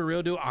gonna keep it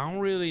real, dude. I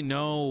don't really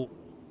know.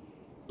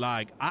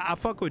 Like, I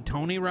fuck with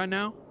Tony right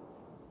now,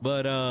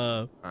 but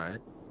all right.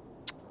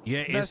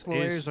 Yeah, the best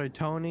lawyers are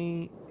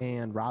Tony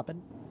and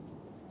Robin.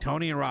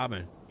 Tony and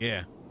Robin,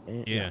 yeah.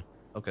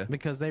 Okay.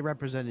 Because they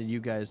represented you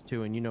guys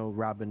too, and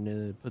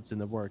Robin puts in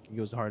the work. He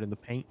goes hard in the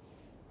paint.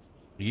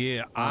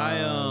 Yeah,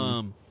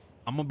 I'm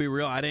gonna be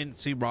real. I didn't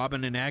see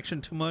Robin in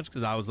action too much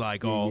because I was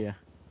like,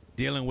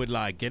 dealing with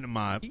like getting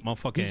my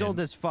motherfucking. He's old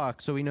as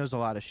fuck, so he knows a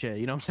lot of shit.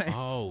 You know what I'm saying?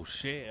 Oh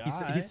shit.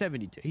 He's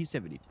 72. He's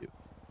 72.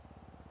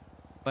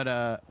 But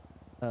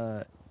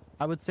I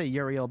would say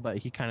Uriel, but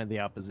he kind of the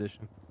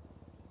opposition.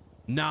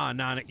 Nah,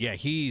 yeah,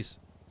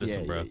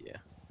 listen, bro. Yeah.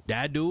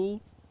 That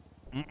dude,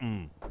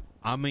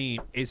 I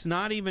mean, it's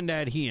not even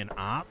that he an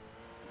op.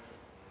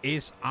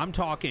 I'm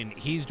talking,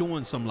 he's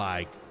doing some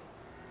like,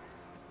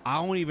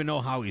 I don't even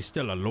know how he's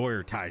still a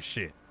lawyer type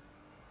shit.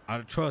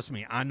 Trust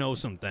me, I know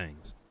some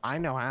things. I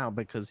know how,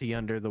 because he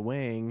under the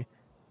wing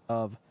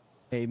of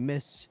a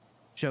Miss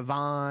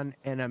Siobhan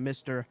and a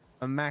Mr.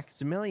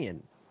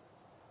 Maximilian.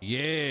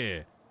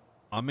 Yeah.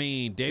 I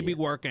mean, they be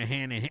working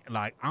hand in hand.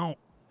 Like, I don't,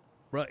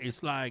 bro,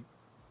 it's like,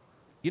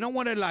 you know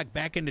when it like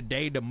back in the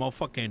day, the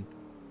motherfucking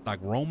like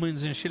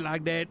Romans and shit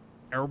like that,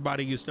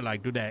 everybody used to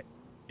like do that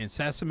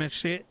incessant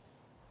shit.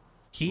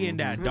 He in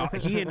that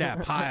he in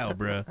that pile,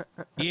 bro.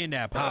 He in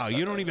that pile.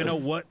 You don't even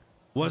know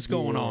what's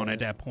going on at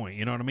that point.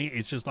 You know what I mean?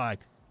 It's just like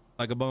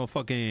a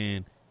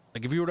motherfucking,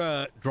 like if you were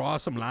to draw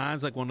some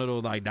lines, like one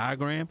little like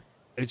diagram,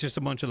 it's just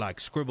a bunch of like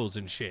scribbles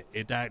and shit.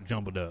 It that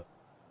jumbled up.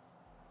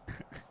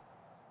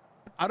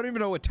 I don't even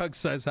know what Tuggz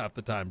says half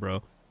the time,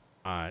 bro.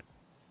 I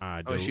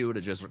wish you would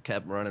have just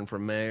kept running for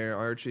mayor,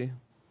 Archie.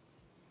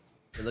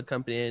 The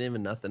company ain't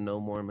even nothing no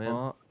more, man.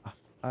 Well,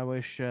 I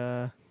wish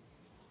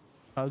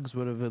Tuggz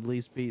would have at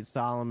least beat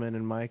Solomon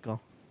and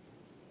Michael.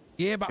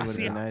 Yeah, but It I would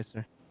see. have been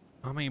nicer.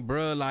 I mean,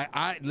 bro, like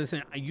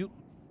listen,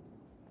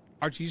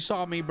 Archie, you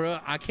saw me, bro.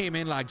 I came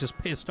in like just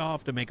pissed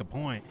off to make a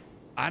point.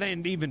 I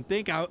didn't even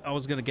think I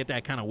was gonna get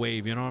that kind of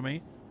wave. You know what I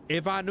mean?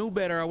 If I knew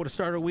better, I would have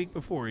started a week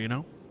before. You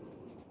know?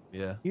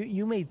 Yeah.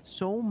 You made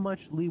so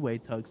much leeway,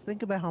 Tuggz.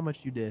 Think about how much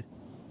you did.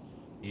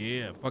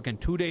 Yeah, fucking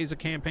 2 days of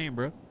campaign,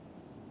 bro.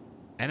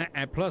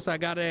 And plus, I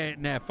got it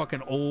in that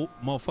fucking old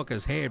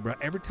motherfucker's head, bro.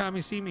 Every time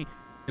you see me,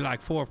 you're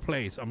like 4th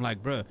place. I'm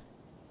like, bro,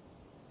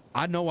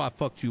 I know I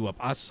fucked you up.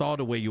 I saw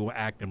the way you were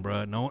acting,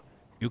 bro. No,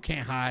 you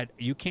can't hide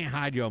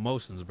your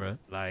emotions, bro.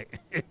 Like,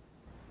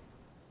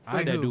 I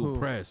had that dude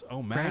press.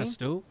 Oh, Mass,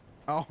 dude.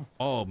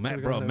 Oh,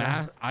 Matt, bro,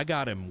 Matt, I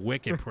got him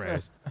wicked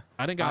pressed.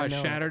 I think I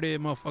shattered his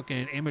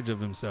motherfucking image of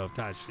himself,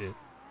 type shit.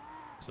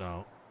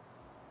 So,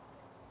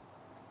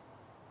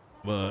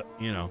 but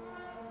you know.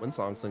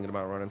 Winsong's thinking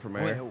about running for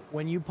mayor.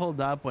 When you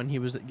pulled up, when he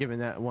was giving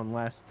that one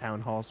last town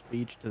hall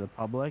speech to the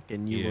public,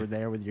 and you were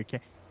there with your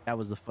kid, that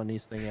was the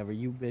funniest thing ever.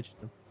 You bitched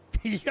him.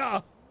 Yeah.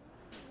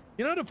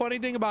 You know the funny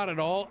thing about it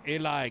all?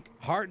 It like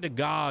heart to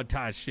God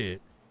type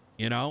shit.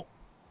 You know?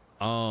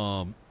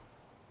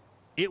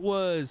 It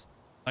was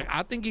like,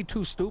 I think he's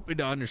too stupid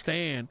to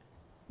understand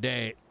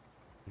that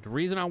the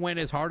reason I went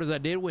as hard as I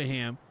did with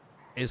him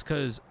is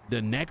because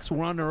the next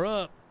runner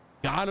up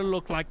gotta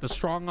look like the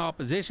strong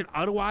opposition.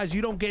 Otherwise,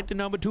 you don't get the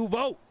number 2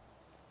 vote.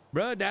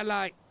 Bruh, that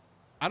like,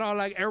 I don't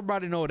like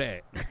everybody know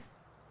that.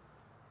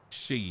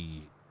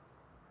 Shit.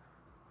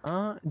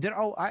 Did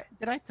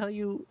I tell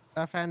you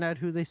I found out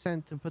who they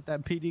sent to put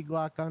that PD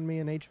Glock on me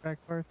in HVAC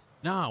parts?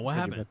 No, what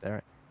happened?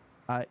 There.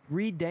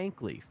 Reed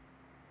Dankleaf.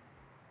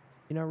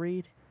 You know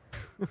Reed?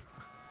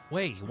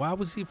 Wait, why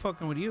was he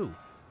fucking with you?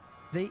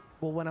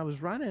 Well, when I was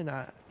running,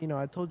 I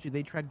told you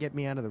they tried to get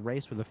me out of the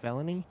race with a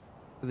felony.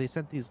 So they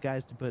sent these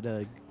guys to put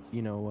a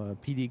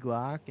PD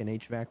Glock and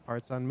HVAC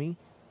parts on me.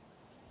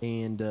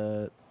 And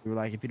they were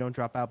like, if you don't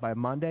drop out by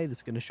Monday, this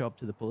is going to show up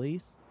to the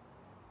police.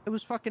 It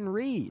was fucking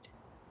Reed.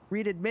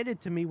 Reed admitted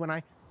to me when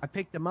I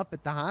picked him up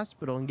at the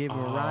hospital and gave him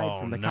a ride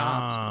from the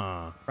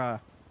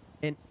cops.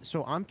 And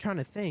so I'm trying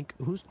to think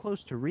who's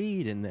close to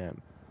Reed in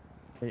them.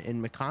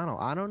 In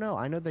McConnell. I don't know.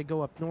 I know they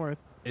go up north.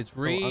 It's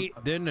Reed.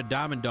 Then the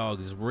Diamond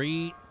Dogs is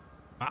Reed.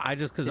 I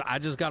just got a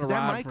ride. Is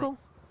that Michael?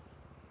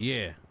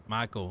 Yeah,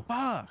 Michael.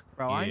 Fuck,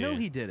 bro. Yeah. I know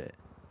he did it.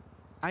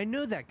 I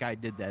know that guy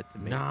did that to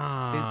me.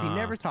 Nah. Because he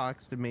never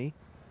talks to me.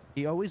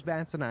 He always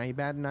bats an eye. He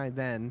batted an eye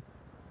then.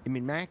 I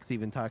mean, Max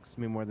even talks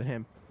to me more than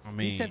him. I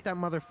mean, he sent that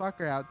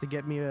motherfucker out to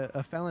get me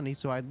a felony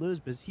so I'd lose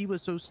because he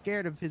was so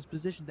scared of his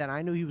position that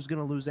I knew he was going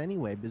to lose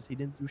anyway because he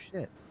didn't do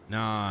shit.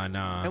 Nah.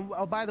 And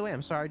oh, by the way,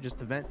 I'm sorry, just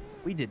to vent.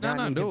 We did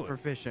not need him for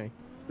fishing.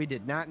 We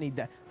did not need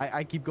that.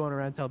 I keep going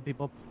around telling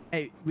people,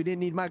 hey, we didn't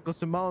need Michael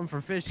Simone for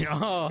fishing.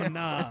 Oh,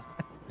 nah.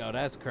 No,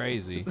 that's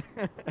crazy.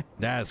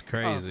 That's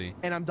crazy.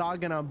 And I'm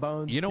dogging on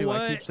Bones. You know too.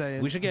 what? I keep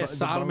saying, we should get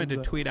Solomon to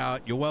tweet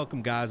out, "You're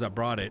welcome, guys. I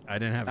brought it. I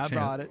didn't have a chance." I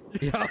brought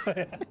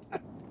it.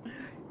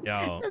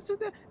 Yo.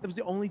 That was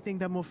the only thing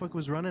that motherfucker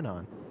was running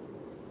on.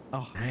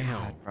 Oh, damn,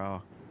 God,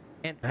 bro.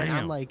 And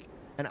I'm like,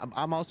 and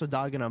I'm also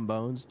dogging on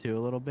Bones too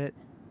a little bit.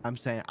 I'm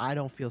saying I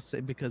don't feel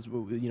safe because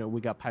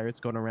we got pirates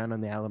going around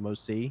on the Alamo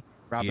Sea,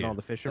 robbing all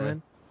the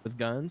fishermen with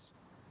guns.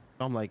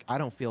 So I'm like, I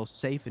don't feel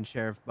safe in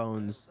Sheriff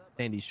Bones'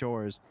 Sandy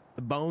Shores.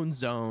 The Bone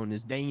Zone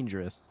is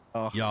dangerous.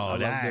 Oh, yo,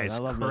 that's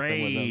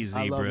crazy,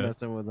 I love bro.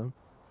 messing with them.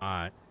 All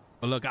right,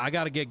 but look, I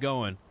gotta get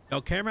going.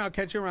 Yo, Cameron, I'll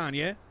catch you around.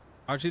 Yeah,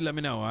 Archie, let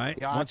me know. All right.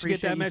 Yeah, once you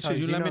get that message,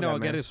 you let me know. I'll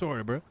get it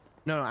sorted, bro.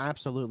 No,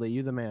 absolutely.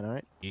 You the man. All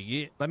right.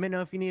 Yeah. Let me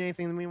know if you need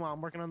anything. Meanwhile,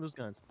 I'm working on those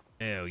guns.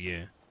 Hell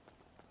yeah.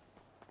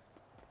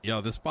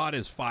 Yo, the spot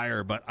is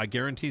fire, but I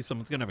guarantee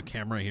someone's gonna have a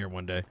camera here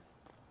one day.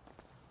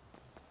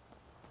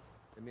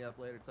 Hit me up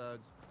later, Tuggz.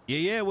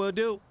 Yeah, we'll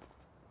do.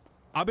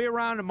 I'll be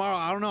around tomorrow.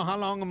 I don't know how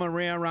long I'm gonna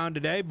be around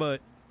today, but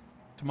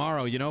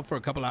tomorrow, for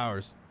a couple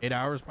hours. 8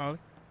 hours probably.